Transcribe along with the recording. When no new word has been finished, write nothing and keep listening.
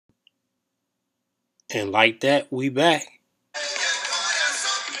And like that, we back.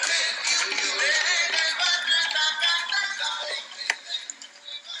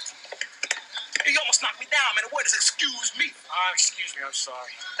 You almost knocked me down, man. The word is excuse me. Excuse me, I'm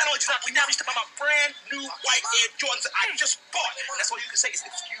sorry. Not only just knocked me down, you stepped on my brand new white Air Jordans that I just bought. And that's all you can say is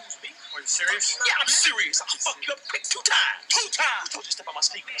excuse me. Are you serious? Yeah, I'm serious. I'll fuck you up quick 2 times. 2 times. Who told you to step on my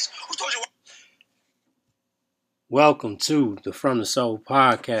sneakers? Who told you? Welcome to the From the Soul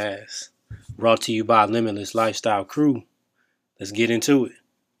podcast, brought to you by Limitless Lifestyle Crew. Let's get into it.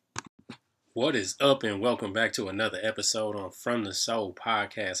 What is up, and welcome back to another episode on From the Soul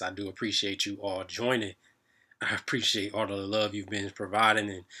podcast. I do appreciate you all joining. I appreciate all of the love you've been providing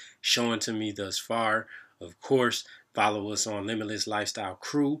and showing to me thus far. Of course, follow us on Limitless Lifestyle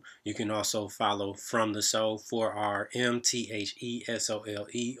Crew. You can also follow From the Soul for our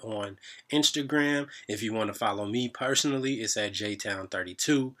MTHESOLE on Instagram. If you want to follow me personally, it's at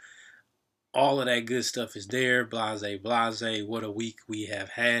JTown32. All of that good stuff is there. Blase, blase. What a week we have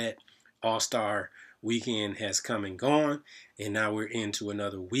had. All-Star weekend has come and gone, and now we're into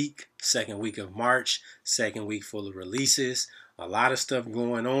another week, second week of March, second week full of releases. A lot of stuff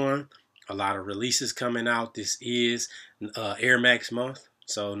going on, a lot of releases coming out. This is Air Max month,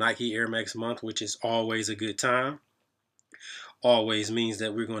 so Nike Air Max month, which is always a good time. Always means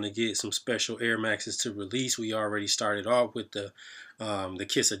that we're going to get some special Air Maxes to release. We already started off with the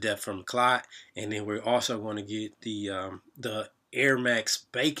Kiss of Death from Clot, and then we're also going to get the Air Max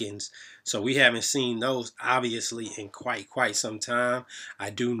Bacons. So we haven't seen those obviously in quite some time. I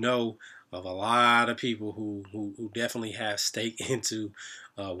do know of a lot of people who definitely have stake into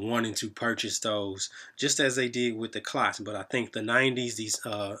wanting to purchase those, just as they did with the Clots. But I think the 90s, these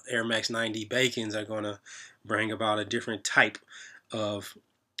Air Max 90 Bacons are going to bring about a different type of,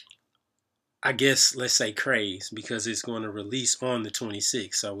 I guess, let's say craze, because it's going to release on the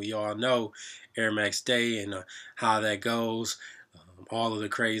 26th. So we all know Air Max Day and how that goes. All of the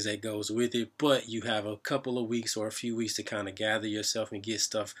craze that goes with it, but you have a couple of weeks or a few weeks to kind of gather yourself and get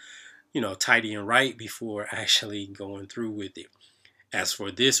stuff, tidy and right before actually going through with it. As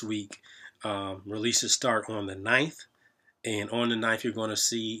for this week, releases start on the 9th, and on the 9th you're going to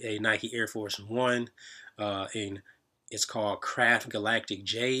see a Nike Air Force One, and it's called Craft Galactic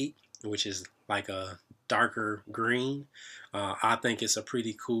Jade, which is like a darker green. I think it's a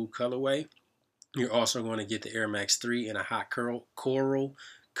pretty cool colorway. You're also going to get the Air Max 3 in a hot coral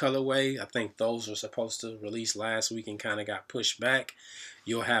colorway. I think those were supposed to release last week and kind of got pushed back.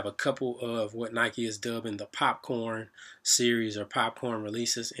 You'll have a couple of what Nike is dubbing the popcorn series or popcorn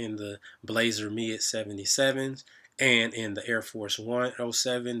releases in the Blazer Mid 77s and in the Air Force One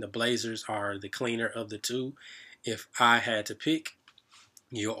 07. The Blazers are the cleaner of the two. If I had to pick,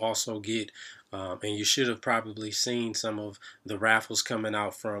 you'll also get, and you should have probably seen some of the raffles coming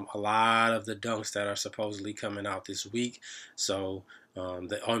out from a lot of the dunks that are supposedly coming out this week. So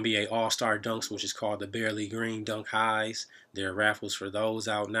the NBA All-Star dunks, which is called the Barely Green Dunk Highs, there are raffles for those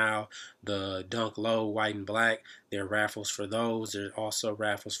out now. The Dunk Low White and Black, there are raffles for those. There are also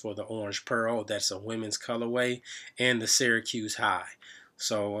raffles for the Orange Pearl, that's a women's colorway, and the Syracuse High.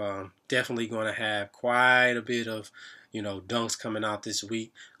 So definitely going to have quite a bit of dunks coming out this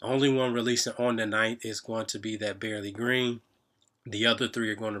week. Only one releasing on the 9th is going to be that Barely Green. The other three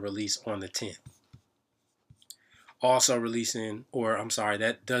are going to release on the 10th. Also releasing,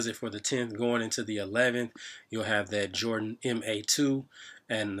 that does it for the 10th. Going into the 11th, you'll have that Jordan MA2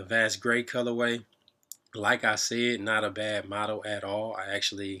 and the Vast Gray colorway. Like I said, not a bad model at all. I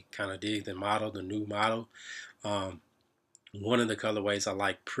actually kind of dig the model, the new model. One of the colorways I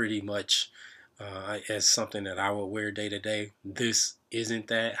like pretty much as something that I would wear day to day. This isn't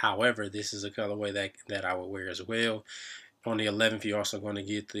that. However, this is a colorway that I would wear as well. On the 11th, you're also going to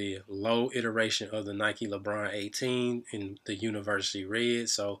get the low iteration of the Nike LeBron 18 in the University Red.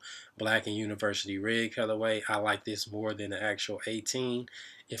 So black and University Red colorway. I like this more than the actual 18.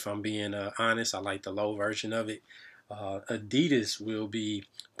 If I'm being honest, I like the low version of it. Adidas will be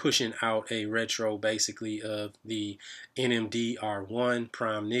pushing out a retro basically of the NMD R1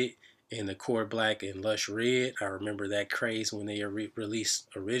 Prime Knit in the Core Black and Lush Red. I remember that craze when they were released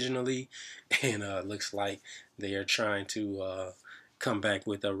originally, and looks like they are trying to come back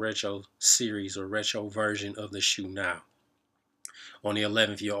with a retro series or retro version of the shoe now. On the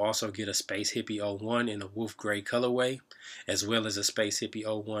 11th, you'll also get a Space Hippie 01 in the Wolf Gray colorway, as well as a Space Hippie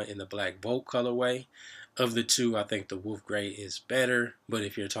 01 in the Black Bolt colorway. Of the two, I think the Wolf Gray is better, but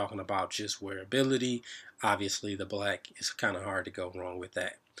if you're talking about just wearability, obviously the black is kind of hard to go wrong with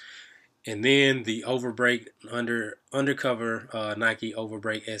that. And then the Overbreak undercover Nike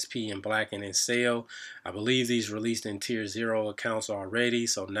Overbreak SP in black and in sale. I believe these released in tier 0 accounts already,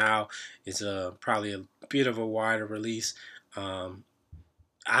 so now it's probably a bit of a wider release.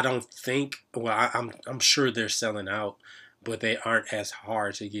 I don't think. Well, I'm sure they're selling out, but they aren't as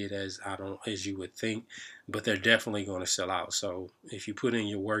hard to get as you would think. But they're definitely going to sell out. So if you put in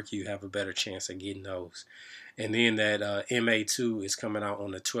your work, you have a better chance of getting those. And then that MA2 is coming out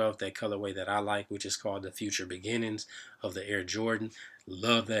on the 12th, that colorway that I like, which is called the Future Beginnings of the Air Jordan.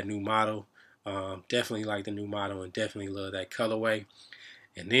 Love that new model. Definitely like the new model and definitely love that colorway.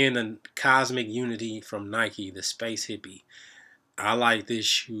 And then the Cosmic Unity from Nike, the Space Hippie. I like this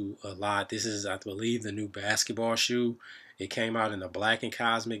shoe a lot. This is, I believe, the new basketball shoe. It came out in the black and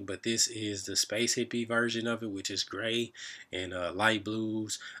cosmic, but this is the Space Hippie version of it, which is gray and light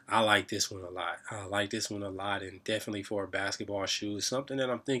blues. I like this one a lot. And definitely for a basketball shoe. It's something that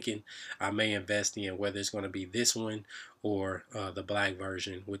I'm thinking I may invest in, whether it's going to be this one or the black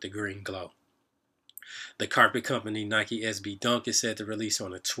version with the green glow. The Carpet Company Nike SB Dunk is set to release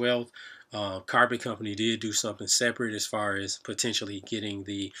on the 12th. Carpet Company did do something separate as far as potentially getting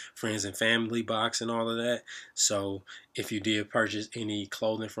the friends and family box and all of that. So if you did purchase any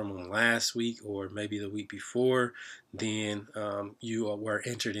clothing from them last week or maybe the week before, then you were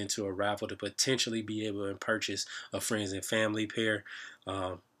entered into a raffle to potentially be able to purchase a friends and family pair.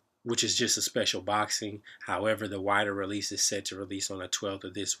 Which is just a special boxing. However, the wider release is set to release on the 12th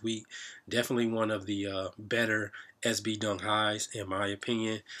of this week. Definitely one of the better SB Dunk highs, in my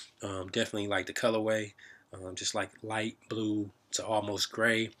opinion. Definitely like the colorway, just like light blue to almost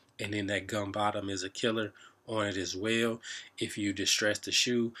gray. And then that gum bottom is a killer on it as well. If you distress the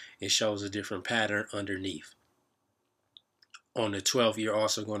shoe, it shows a different pattern underneath. On the 12th, you're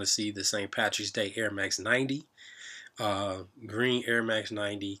also going to see the St. Patrick's Day Air Max 90. Green Air Max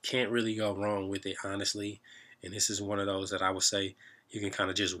 90, can't really go wrong with it, honestly. And this is one of those that I would say you can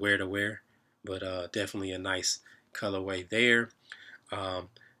kind of just wear to wear, but definitely a nice colorway there.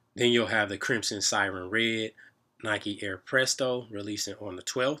 Then you'll have the Crimson Siren Red Nike Air Presto releasing on the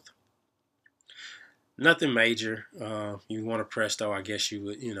 12th. Nothing major. You want a Presto, I guess you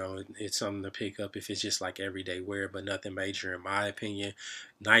would, it's something to pick up if it's just like everyday wear, but nothing major in my opinion.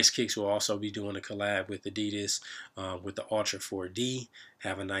 Nice Kicks will also be doing a collab with Adidas with the Ultra 4D.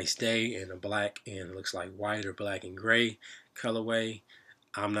 Have a nice day in a black and it looks like white or black and gray colorway.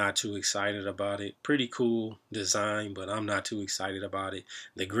 I'm not too excited about it. Pretty cool design, but I'm not too excited about it.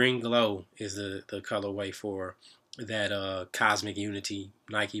 The Green Glow is the colorway for that Cosmic Unity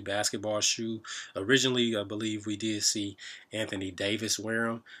Nike basketball shoe. Originally, I believe we did see Anthony Davis wear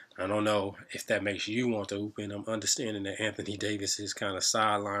them. I don't know if that makes you want to hoop in. I'm understanding that Anthony Davis is kind of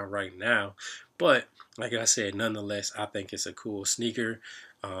sidelined right now. But like I said, nonetheless, I think it's a cool sneaker.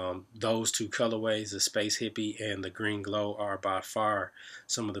 Those two colorways, the Space Hippie and the Green Glow, are by far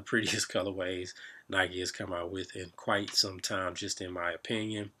some of the prettiest colorways Nike has come out with in quite some time, just in my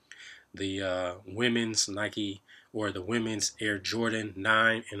opinion. The women's Nike or the women's Air Jordan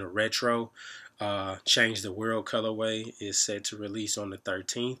 9 in a retro Change the World colorway is set to release on the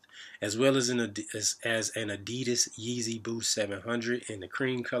 13th, as well as an Adidas Yeezy Boost 700 in the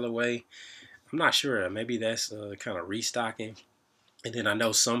cream colorway. I'm not sure. Maybe that's kind of restocking. And then I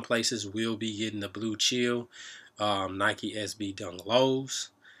know some places will be getting the Blue Chill Nike SB Dunk Lows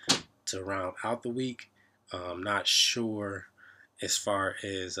to round out the week. I'm not sure as far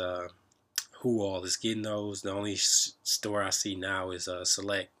as who all is getting those. The only store I see now is a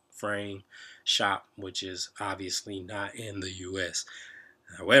Select Frame Shop, which is obviously not in the U.S.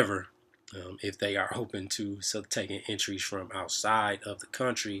 However, if they are open to taking entries from outside of the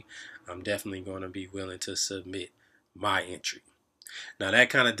country, I'm definitely going to be willing to submit my entry. Now that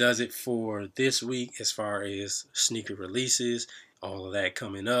kind of does it for this week as far as sneaker releases, all of that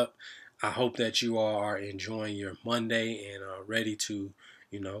coming up. I hope that you all are enjoying your Monday and are ready to,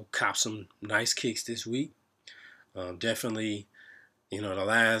 cop some nice kicks this week. Definitely,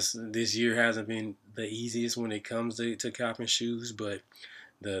 this year hasn't been the easiest when it comes to copping shoes, but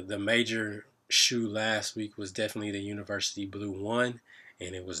the major shoe last week was definitely the University Blue 1,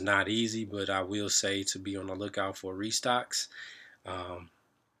 and it was not easy, but I will say to be on the lookout for restocks.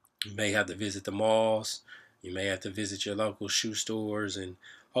 You may have to visit the malls. You may have to visit your local shoe stores and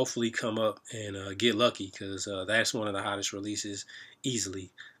hopefully come up and get lucky, because that's one of the hottest releases easily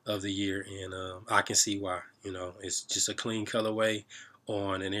of the year, and I can see why. It's just a clean colorway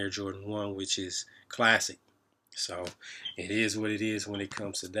on an Air Jordan 1, which is classic. So it is what it is when it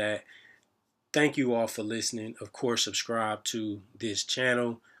comes to that. Thank you all for listening. Of course, subscribe to this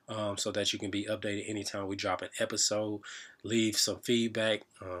channel. so that you can be updated anytime we drop an episode. Leave some feedback,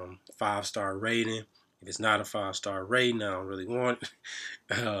 5-star rating. If it's not a 5-star rating, I don't really want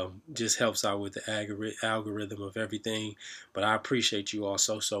it. Just helps out with the algorithm of everything. But I appreciate you all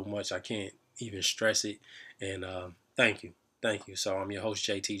so much. I can't even stress it. And thank you. Thank you. So I'm your host,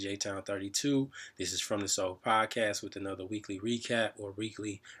 JT Town 32. This is From the Soul Podcast with another weekly recap or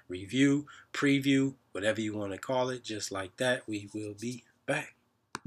weekly review, preview, whatever you want to call it. Just like that, we will be back.